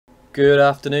Good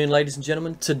afternoon, ladies and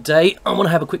gentlemen. Today I want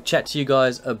to have a quick chat to you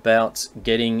guys about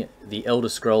getting the Elder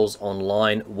Scrolls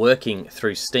Online working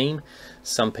through Steam.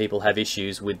 Some people have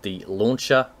issues with the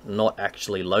launcher not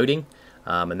actually loading,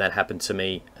 and that happened to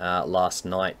me last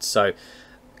night. So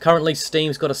currently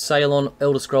Steam's got a sale on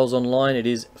Elder Scrolls Online. It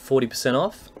is 40%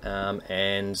 off,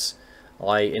 and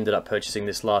I ended up purchasing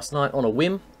this last night on a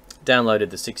whim. Downloaded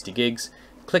the 60 gigs,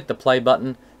 clicked the play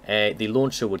button, the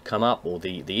launcher would come up, or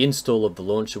the install of the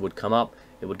launcher would come up.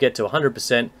 It would get to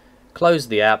 100%, close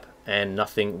the app, and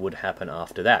nothing would happen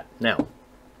after that. Now,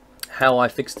 how I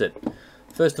fixed it.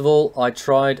 First of all, I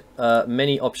tried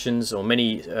many options or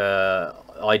many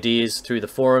ideas through the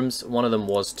forums. One of them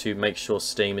was to make sure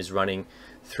Steam is running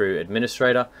through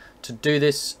administrator. To do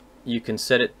this, you can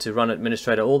set it to run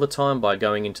administrator all the time by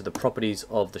going into the properties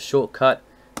of the shortcut,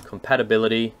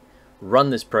 compatibility,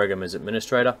 run this program as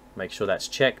administrator, make sure that's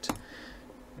checked,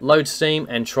 load Steam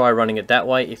and try running it that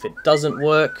way. If it doesn't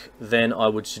work, then I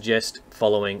would suggest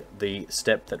following the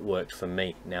step that worked for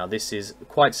me. Now this is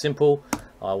quite simple,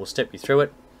 I will step you through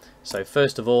it. So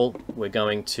first of all, we're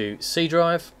going to C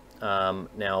drive.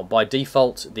 Now by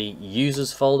default the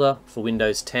users folder for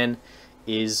Windows 10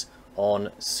 is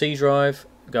on C drive,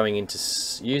 going into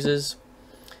users.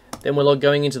 Then we're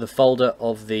going into the folder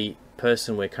of the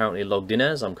person we're currently logged in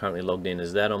as. I'm currently logged in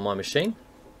as that on my machine.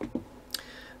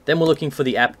 Then we're looking for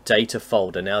the app data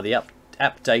folder. Now the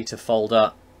app data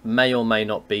folder may or may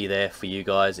not be there for you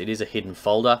guys. It is a hidden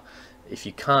folder. If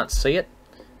you can't see it,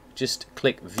 just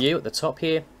click view at the top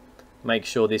here, make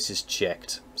sure this is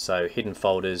checked. So hidden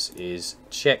folders is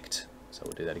checked, so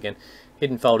we'll do that again.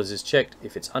 Hidden folders is checked.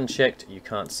 If it's unchecked, you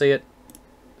can't see it.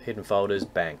 Hidden folders,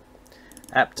 bang.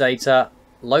 App data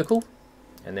local.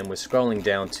 And then we're scrolling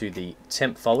down to the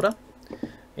temp folder.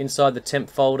 Inside the temp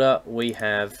folder we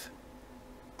have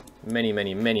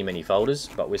many folders,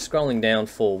 but we're scrolling down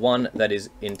for one that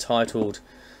is entitled,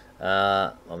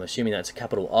 I'm assuming that's a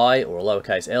capital I or a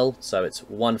lowercase l, so it's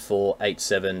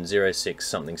 148706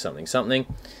 something something something.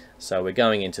 So we're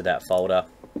going into that folder,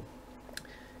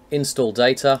 install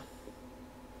data,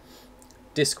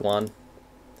 disk 1,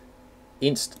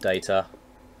 inst data,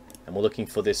 and we're looking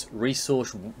for this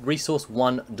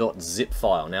resource1.zip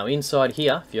file. Now inside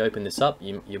here, if you open this up,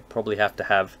 you probably have to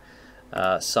have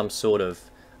some sort of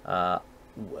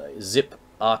zip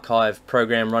archive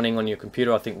program running on your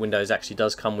computer. I think Windows actually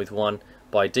does come with one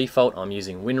by default. I'm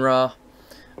using WinRAR,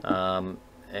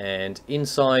 and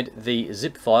inside the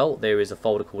zip file there is a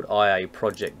folder called IA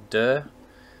Project Dir.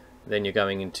 Then you're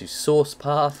going into source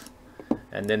path,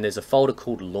 and then there's a folder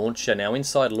called launcher. Now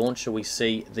inside launcher we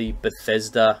see the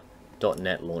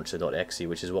Bethesda.net launcher.exe,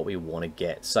 which is what we want to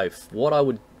get. So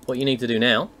what you need to do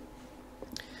now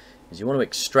is you want to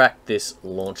extract this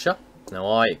launcher. Now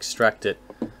I extract it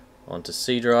onto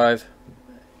C drive,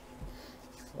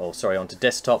 onto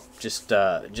desktop, just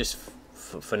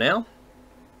for now.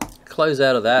 Close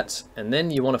out of that, and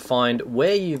then you want to find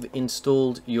where you've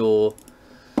installed the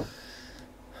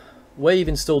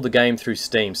game through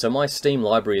Steam. So my Steam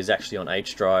library is actually on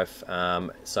H drive,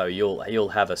 so you'll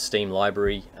have a Steam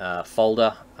library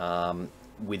folder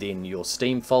within your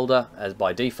Steam folder as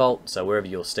by default. So wherever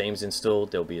your Steam's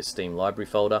installed, there'll be a Steam library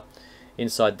folder.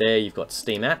 Inside there you've got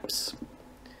Steam apps,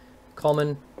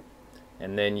 common,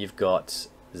 and then you've got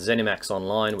ZeniMax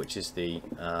Online, which is the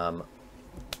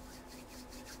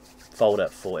folder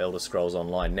for Elder Scrolls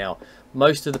Online. Now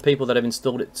most of the people that have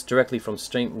installed it directly from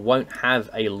Steam won't have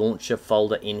a launcher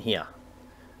folder in here.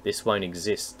 This won't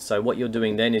exist. So what you're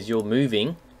doing then is you're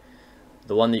moving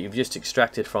the one that you've just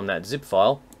extracted from that zip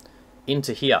file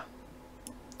into here,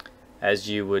 as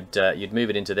you would you'd move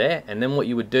it into there, and then what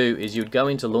you would do is you'd go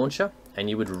into launcher and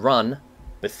you would run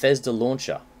Bethesda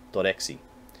launcher.exe.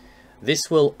 This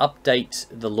will update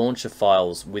the launcher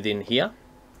files within here.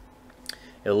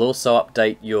 It'll also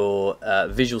update your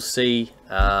Visual C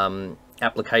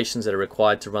applications that are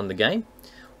required to run the game.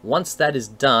 Once that is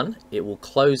done, it will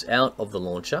close out of the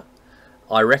launcher.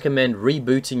 I recommend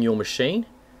rebooting your machine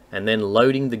and then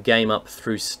loading the game up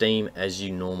through Steam as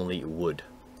you normally would.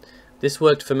 This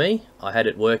worked for me. I had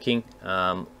it working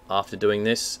after doing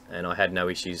this, and I had no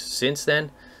issues since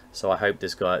then. So I hope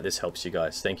this helps you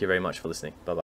guys. Thank you very much for listening. Bye bye.